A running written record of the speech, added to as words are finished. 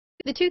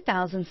The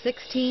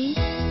 2016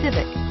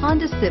 Civic,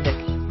 Honda Civic.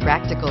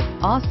 Practical,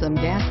 awesome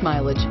gas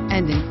mileage,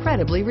 and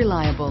incredibly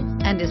reliable,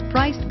 and is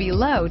priced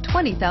below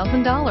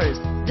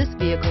 $20,000. This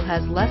vehicle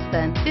has less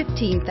than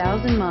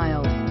 15,000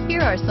 miles.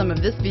 Here are some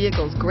of this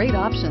vehicle's great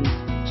options: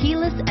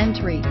 keyless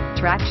entry,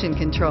 traction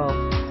control,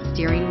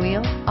 steering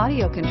wheel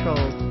audio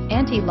controls,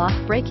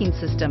 anti-lock braking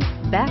system,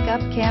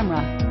 backup camera,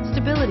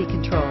 stability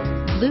control,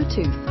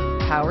 Bluetooth,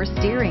 power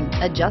steering,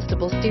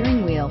 adjustable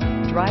steering wheel,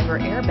 driver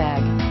airbag.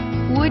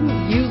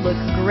 Wouldn't you look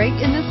great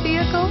in this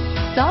vehicle?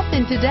 Stop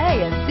in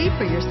today and see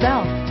for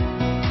yourself.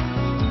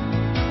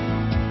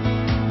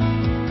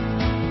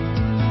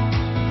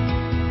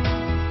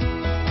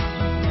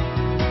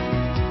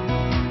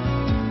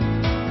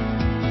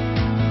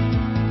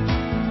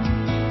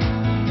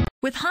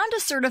 With Honda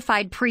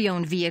certified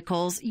pre-owned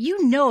vehicles,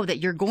 you know that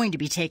you're going to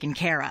be taken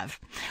care of.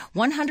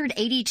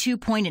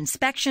 182-point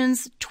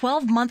inspections,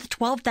 12-month,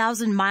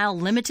 12,000-mile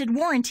limited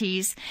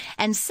warranties,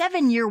 and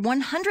 7-year,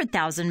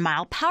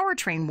 100,000-mile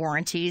powertrain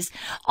warranties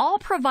all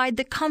provide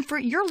the comfort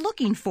you're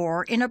looking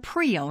for in a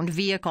pre-owned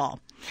vehicle.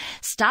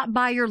 Stop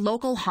by your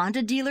local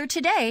Honda dealer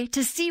today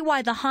to see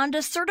why the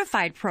Honda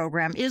certified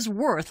program is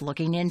worth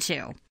looking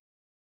into.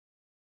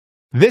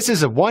 This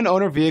is a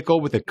one-owner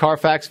vehicle with a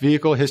Carfax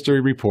Vehicle History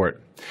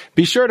Report.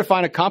 Be sure to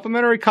find a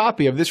complimentary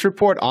copy of this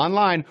report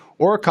online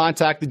or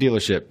contact the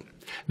dealership.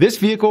 This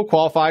vehicle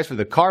qualifies for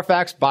the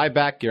Carfax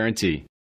Buyback Guarantee.